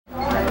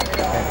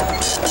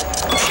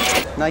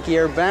Nike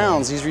Air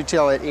Bounds, these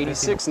retail at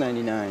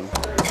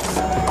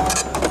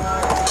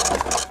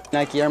 $86.99.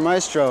 Nike Air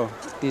Maestro,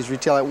 these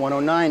retail at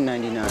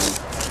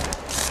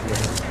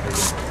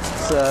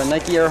 $109.99.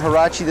 Nike Air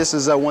Huarache, this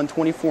is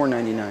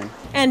 $124.99.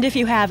 And if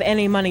you have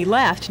any money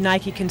left,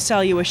 Nike can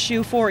sell you a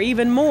shoe for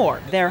even more.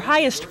 Their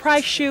highest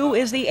price shoe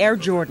is the Air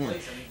Jordan.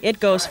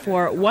 It goes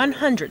for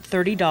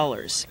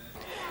 $130.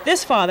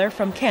 This father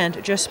from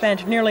Kent just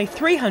spent nearly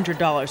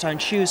 $300 on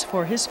shoes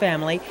for his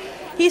family.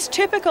 He's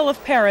typical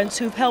of parents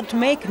who've helped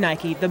make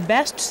Nike the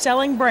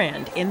best-selling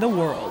brand in the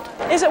world.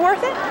 Is it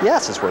worth it?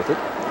 Yes, it's worth it.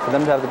 For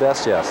them to have the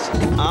best, yes.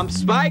 I'm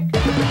Spike,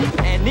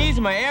 and these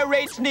are my Air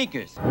Raid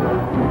sneakers.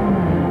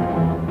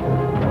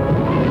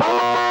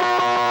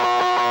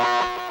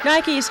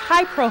 Nike's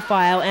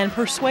high-profile and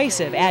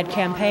persuasive ad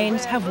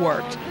campaigns have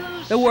worked.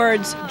 The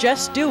words,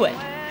 "Just do it,"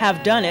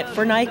 have done it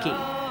for Nike.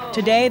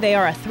 Today, they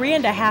are a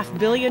 $3.5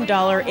 billion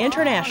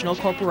international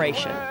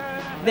corporation.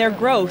 Their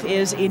growth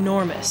is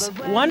enormous.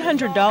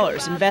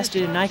 $100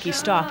 invested in Nike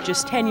stock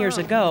just 10 years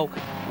ago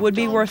would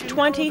be worth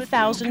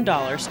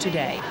 $20,000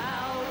 today.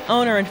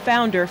 Owner and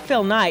founder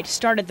Phil Knight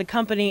started the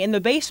company in the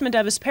basement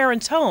of his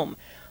parents' home,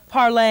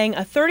 parlaying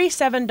a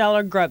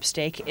 $37 grub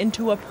stake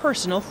into a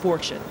personal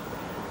fortune.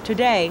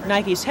 Today,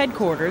 Nike's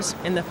headquarters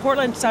in the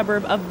Portland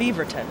suburb of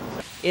Beaverton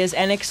is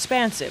an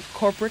expansive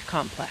corporate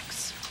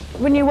complex.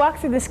 When you walk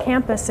through this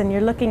campus and you're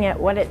looking at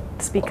what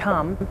it's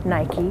become,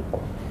 Nike,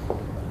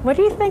 what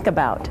do you think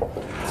about?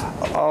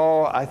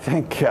 Oh, I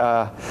think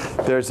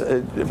there's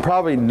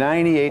probably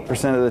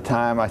 98% of the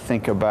time I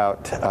think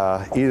about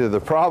either the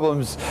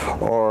problems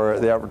or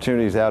the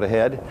opportunities out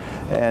ahead.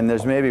 And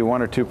there's maybe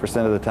 1 or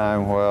 2% of the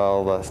time where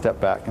I'll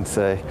step back and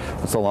say,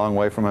 it's a long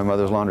way from my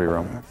mother's laundry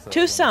room.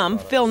 To some,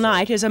 Phil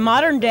Knight is a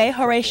modern-day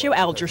Horatio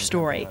Alger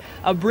story,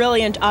 a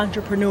brilliant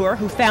entrepreneur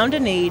who found a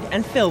need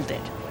and filled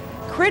it.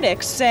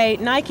 Critics say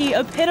Nike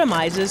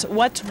epitomizes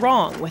what's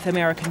wrong with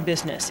American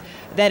business,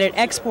 that it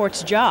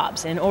exports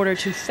jobs in order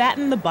to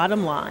fatten the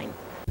bottom line.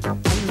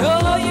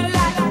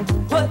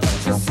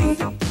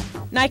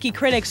 Nike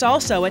critics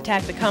also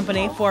attack the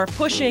company for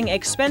pushing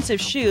expensive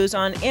shoes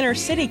on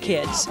inner-city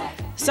kids,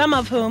 some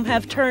of whom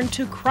have turned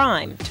to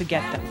crime to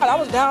get them. I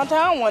was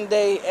downtown one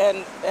day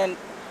and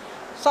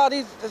saw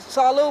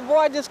a little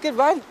boy just get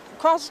right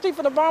across the street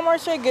from the Bon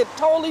Marché, get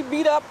totally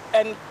beat up,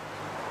 and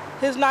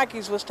his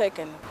Nikes was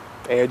taken.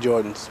 Air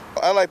Jordans.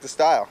 I like the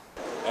style.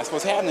 That's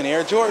what's happening,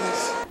 Air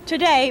Jordans.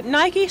 Today,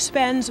 Nike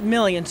spends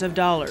millions of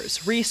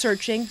dollars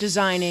researching,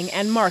 designing,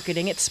 and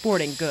marketing its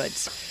sporting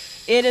goods.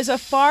 It is a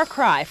far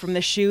cry from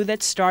the shoe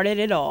that started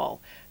it all,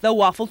 the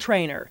waffle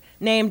trainer,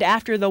 named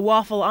after the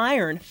waffle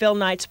iron Phil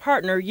Knight's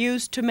partner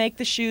used to make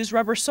the shoe's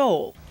rubber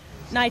sole.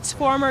 Knight's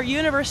former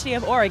University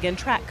of Oregon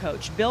track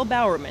coach, Bill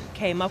Bowerman,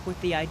 came up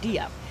with the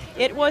idea.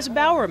 It was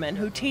Bowerman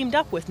who teamed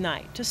up with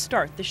Knight to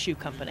start the shoe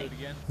company.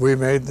 We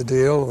made the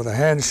deal with a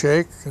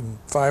handshake and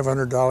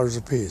 $500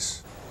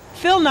 apiece.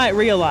 Phil Knight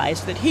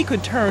realized that he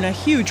could turn a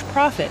huge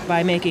profit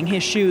by making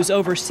his shoes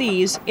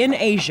overseas in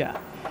Asia.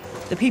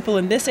 The people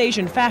in this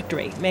Asian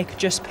factory make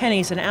just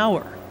pennies an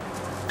hour.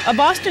 A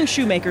Boston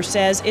shoemaker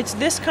says it's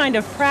this kind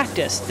of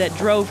practice that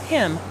drove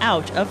him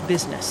out of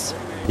business.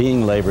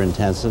 Being labor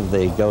intensive,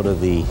 they go to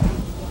the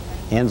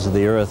ends of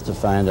the earth to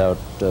find out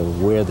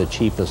where the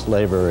cheapest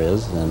labor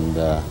is, and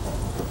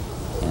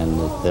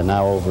they're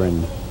now over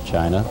in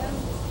China,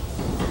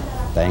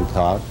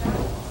 Bangkok,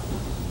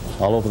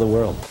 all over the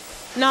world.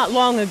 Not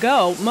long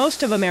ago,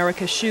 most of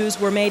America's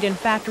shoes were made in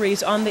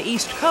factories on the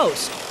East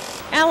Coast.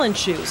 Allen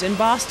Shoes in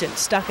Boston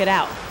stuck it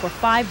out for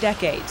 5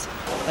 decades,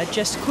 but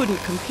just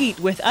couldn't compete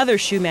with other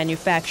shoe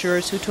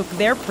manufacturers who took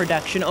their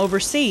production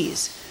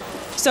overseas.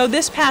 So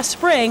this past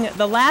spring,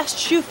 the last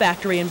shoe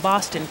factory in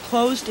Boston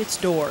closed its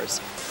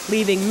doors,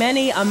 leaving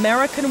many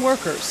American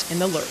workers in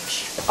the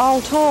lurch.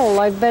 All told,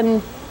 I've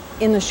been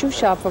in the shoe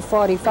shop for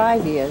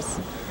 45 years,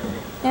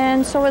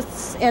 and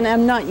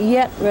I'm not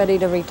yet ready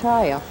to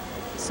retire.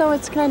 So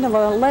it's kind of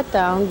a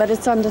letdown, but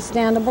it's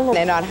understandable.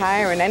 They're not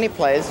hiring any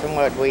place from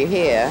what we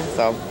hear,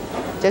 so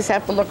just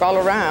have to look all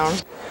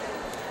around.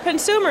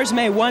 Consumers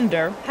may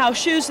wonder how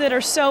shoes that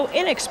are so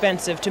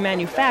inexpensive to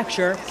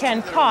manufacture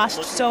can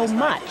cost so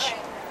much.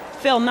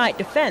 Phil Knight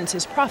defends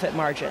his profit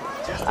margin.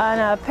 On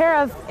a pair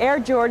of Air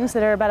Jordans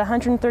that are about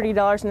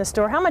 $130 in the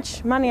store, how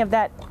much money of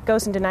that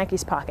goes into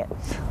Nike's pocket?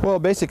 Well,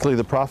 basically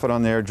the profit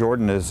on the Air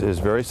Jordan is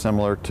very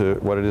similar to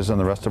what it is on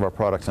the rest of our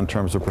products in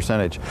terms of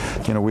percentage.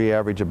 You know, we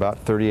average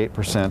about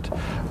 38%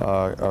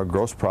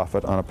 gross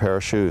profit on a pair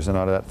of shoes, and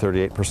out of that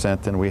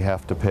 38%, then we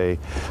have to pay,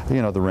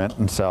 you know, the rent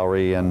and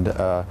salary and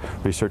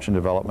research and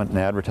development and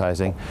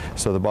advertising.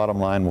 So the bottom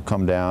line will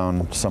come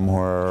down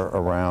somewhere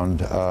around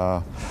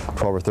 12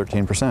 or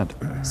 13%.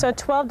 So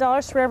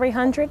 $12 for every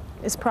 100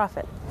 is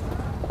profit.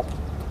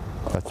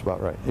 That's about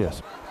right,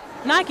 yes.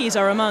 Nikes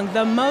are among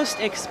the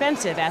most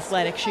expensive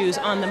athletic shoes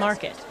on the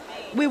market.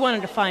 We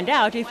wanted to find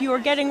out if you are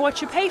getting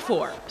what you pay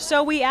for,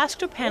 so we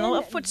asked a panel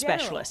of foot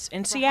specialists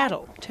in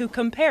Seattle to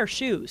compare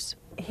shoes.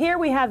 Here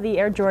we have the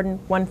Air Jordan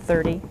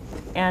 130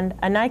 and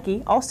a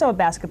Nike, also a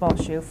basketball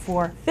shoe,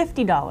 for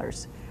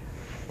 $50.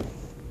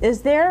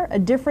 Is there a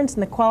difference in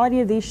the quality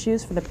of these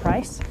shoes for the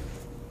price?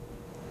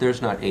 There's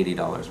not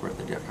 $80 worth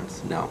of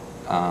difference, no.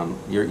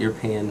 You're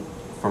paying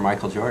for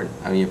Michael Jordan.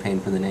 I mean, you're paying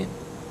for the name.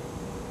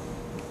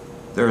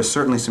 There is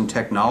certainly some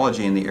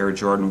technology in the Air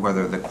Jordan,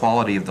 whether the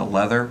quality of the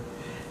leather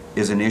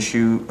is an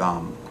issue.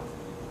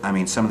 I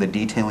mean, some of the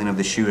detailing of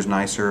the shoe is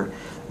nicer,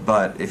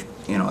 but if,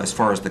 you know, as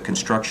far as the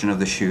construction of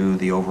the shoe,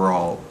 the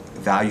overall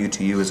value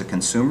to you as a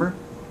consumer,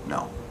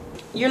 no.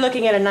 You're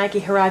looking at a Nike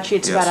Huarache,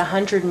 it's Yes. about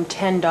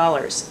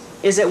 $110.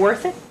 Is it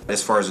worth it?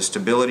 As far as a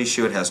stability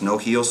shoe, it has no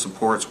heel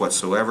supports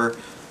whatsoever,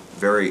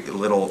 very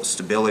little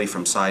stability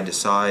from side to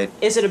side.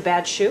 Is it a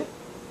bad shoe?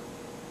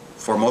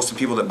 For most of the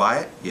people that buy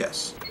it,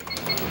 yes.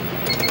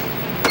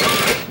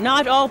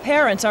 Not all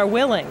parents are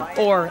willing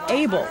or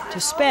able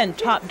to spend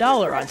top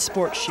dollar on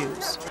sports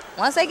shoes.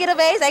 Once they get of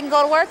age, they can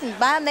go to work and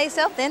buy them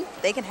themselves, then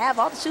they can have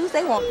all the shoes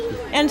they want.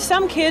 And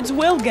some kids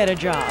will get a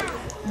job,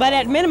 but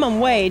at minimum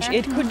wage,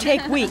 it could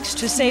take weeks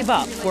to save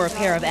up for a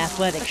pair of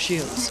athletic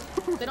shoes.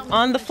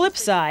 On the flip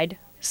side,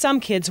 some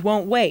kids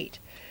won't wait.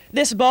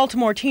 This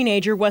Baltimore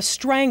teenager was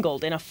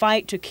strangled in a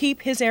fight to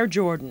keep his Air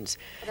Jordans.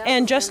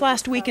 And just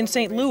last week in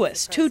St.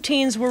 Louis, 2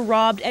 teens were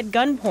robbed at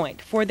gunpoint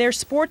for their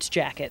sports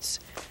jackets.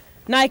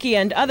 Nike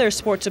and other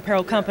sports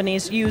apparel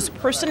companies use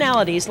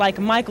personalities like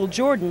Michael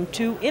Jordan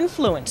to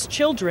influence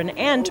children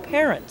and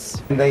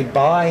parents. They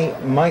buy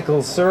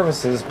Michael's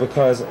services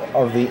because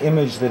of the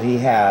image that he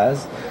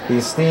has, the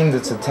esteem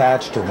that's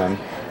attached to him,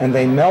 and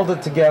they meld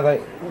it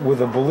together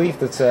with a belief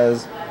that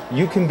says,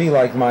 you can be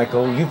like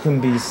Michael, you can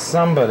be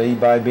somebody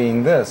by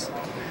being this.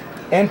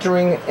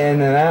 Entering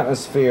in an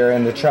atmosphere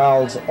in the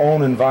child's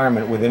own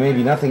environment where there may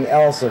be nothing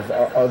else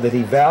that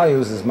he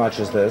values as much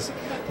as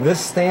this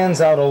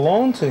stands out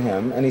alone to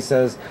him, and he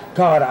says,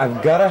 God,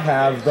 I've got to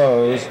have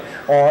those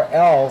or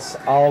else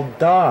I'll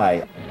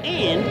die.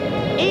 And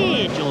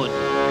Air Jordan.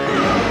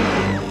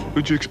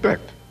 What'd you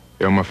expect?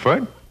 Elmer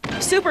Fudd?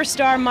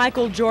 Superstar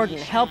Michael Jordan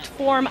helped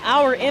form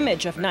our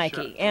image of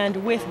Nike,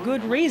 and with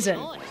good reason.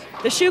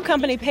 The shoe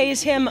company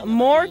pays him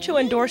more to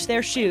endorse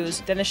their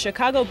shoes than the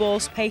Chicago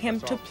Bulls pay him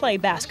to play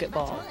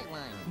basketball.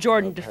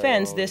 Jordan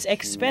defends this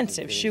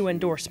expensive shoe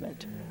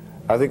endorsement.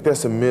 I think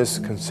that's a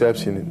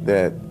misconception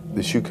that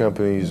the shoe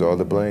companies are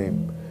to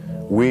blame.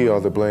 We are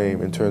to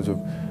blame in terms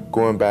of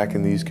going back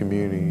in these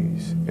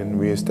communities and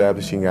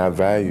reestablishing our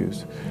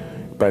values.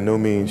 By no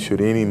means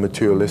should any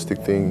materialistic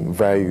thing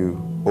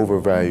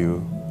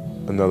overvalue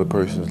another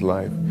person's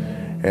life.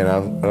 And I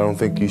don't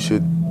think you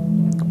should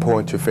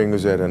point your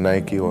fingers at a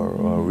Nike or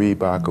a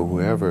Reebok or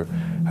whoever.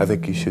 I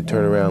think you should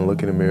turn around,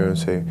 look in the mirror and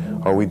say,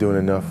 are we doing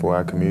enough for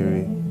our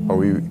community?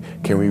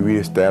 Can we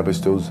reestablish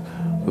those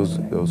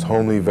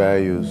homely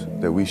values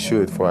that we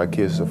should for our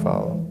kids to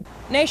follow?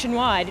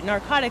 Nationwide,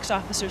 narcotics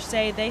officers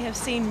say they have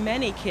seen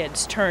many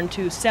kids turn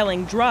to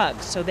selling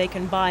drugs so they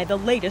can buy the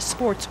latest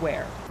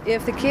sportswear.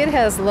 If the kid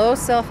has low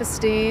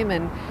self-esteem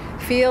and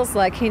feels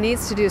like he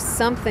needs to do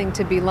something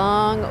to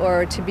belong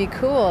or to be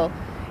cool,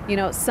 you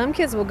know, some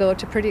kids will go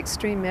to pretty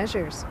extreme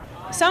measures.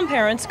 Some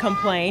parents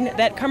complain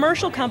that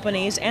commercial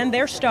companies and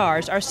their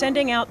stars are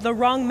sending out the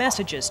wrong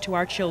messages to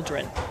our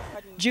children.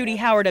 Judy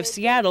Howard of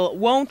Seattle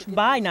won't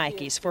buy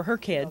Nikes for her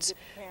kids.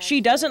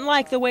 She doesn't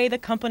like the way the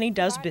company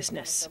does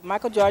business.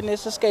 Michael Jordan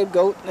is a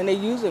scapegoat, and they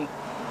use him,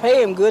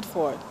 pay him good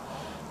for it.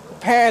 The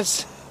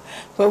parents,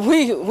 but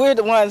we're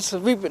the ones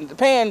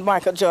paying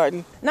Michael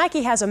Jordan.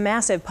 Nike has a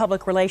massive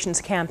public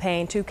relations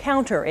campaign to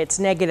counter its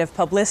negative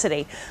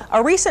publicity.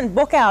 A recent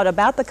book out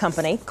about the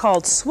company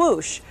called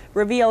Swoosh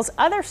reveals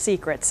other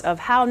secrets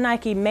of how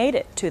Nike made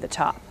it to the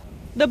top.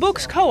 The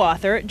book's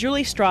co-author,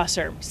 Julie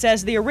Strasser,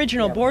 says the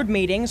original board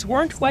meetings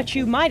weren't what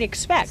you might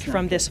expect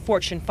from this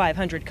Fortune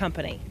 500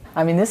 company.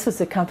 I mean, this was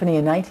a company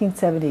in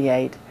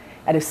 1978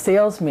 at a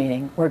sales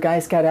meeting where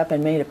guys got up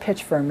and made a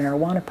pitch for a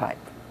marijuana pipe.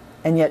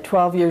 And yet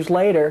 12 years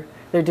later,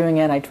 they're doing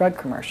anti-drug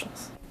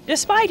commercials.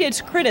 Despite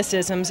its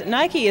criticisms,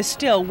 Nike is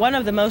still one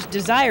of the most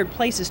desired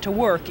places to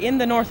work in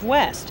the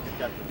Northwest.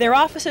 Their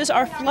offices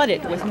are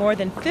flooded with more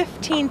than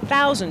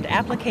 15,000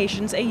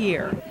 applications a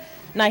year.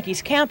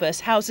 Nike's campus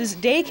houses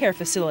daycare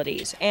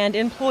facilities and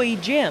employee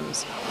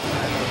gyms.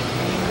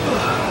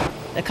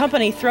 The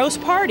company throws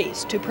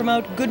parties to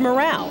promote good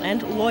morale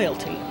and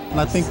loyalty.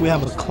 I think we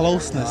have a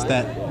closeness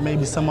that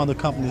maybe some other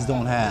companies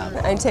don't have.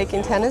 I'm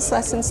taking tennis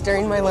lessons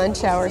during my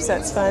lunch hour, so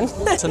that's fun.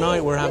 Tonight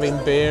we're having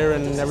beer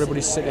and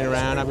everybody's sitting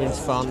around having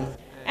fun.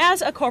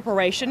 As a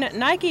corporation,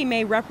 Nike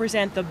may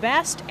represent the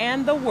best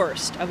and the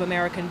worst of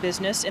American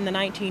business in the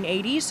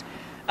 1980s.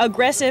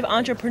 Aggressive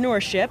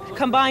entrepreneurship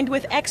combined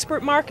with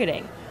expert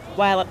marketing,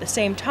 while at the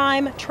same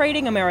time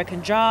trading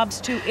American jobs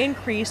to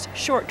increase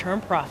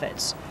short-term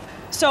profits.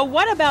 So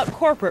what about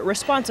corporate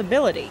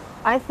responsibility?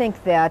 I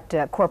think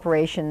that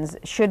corporations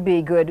should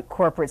be good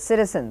corporate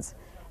citizens,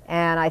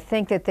 and I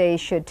think that they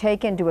should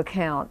take into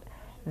account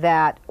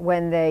that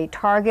when they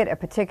target a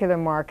particular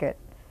market,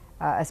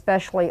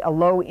 especially a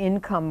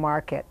low-income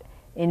market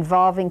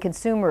involving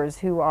consumers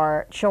who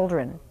are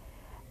children,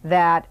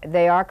 that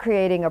they are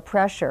creating a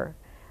pressure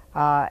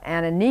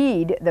and a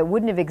need that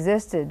wouldn't have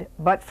existed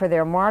but for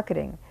their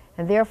marketing,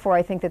 And therefore,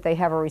 I think that they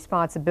have a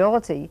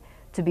responsibility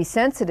to be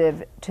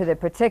sensitive to the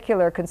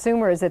particular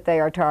consumers that they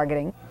are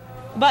targeting.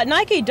 But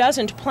Nike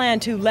doesn't plan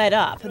to let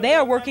up. They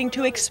are working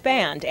to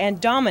expand and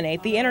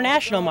dominate the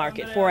international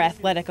market for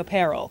athletic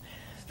apparel.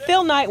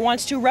 Phil Knight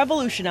wants to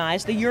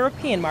revolutionize the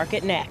European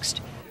market next.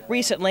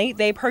 Recently,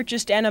 they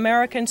purchased an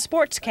American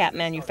sports cap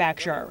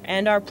manufacturer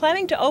and are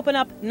planning to open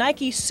up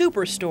Nike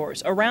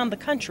superstores around the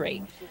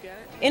country.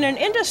 In an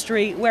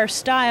industry where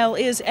style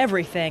is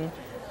everything,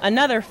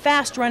 another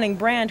fast-running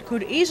brand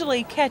could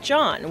easily catch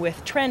on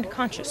with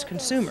trend-conscious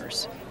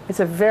consumers. It's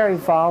a very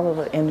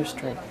volatile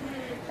industry,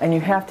 and you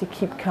have to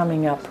keep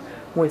coming up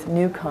with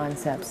new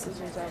concepts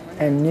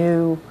and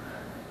new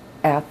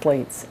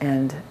athletes.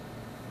 And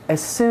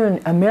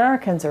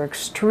Americans are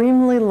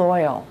extremely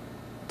loyal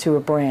to a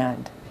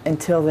brand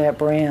until that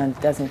brand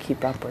doesn't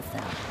keep up with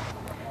them.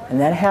 And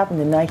that happened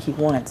to Nike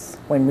once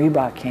when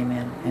Reebok came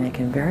in, and it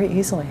can very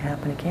easily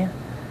happen again.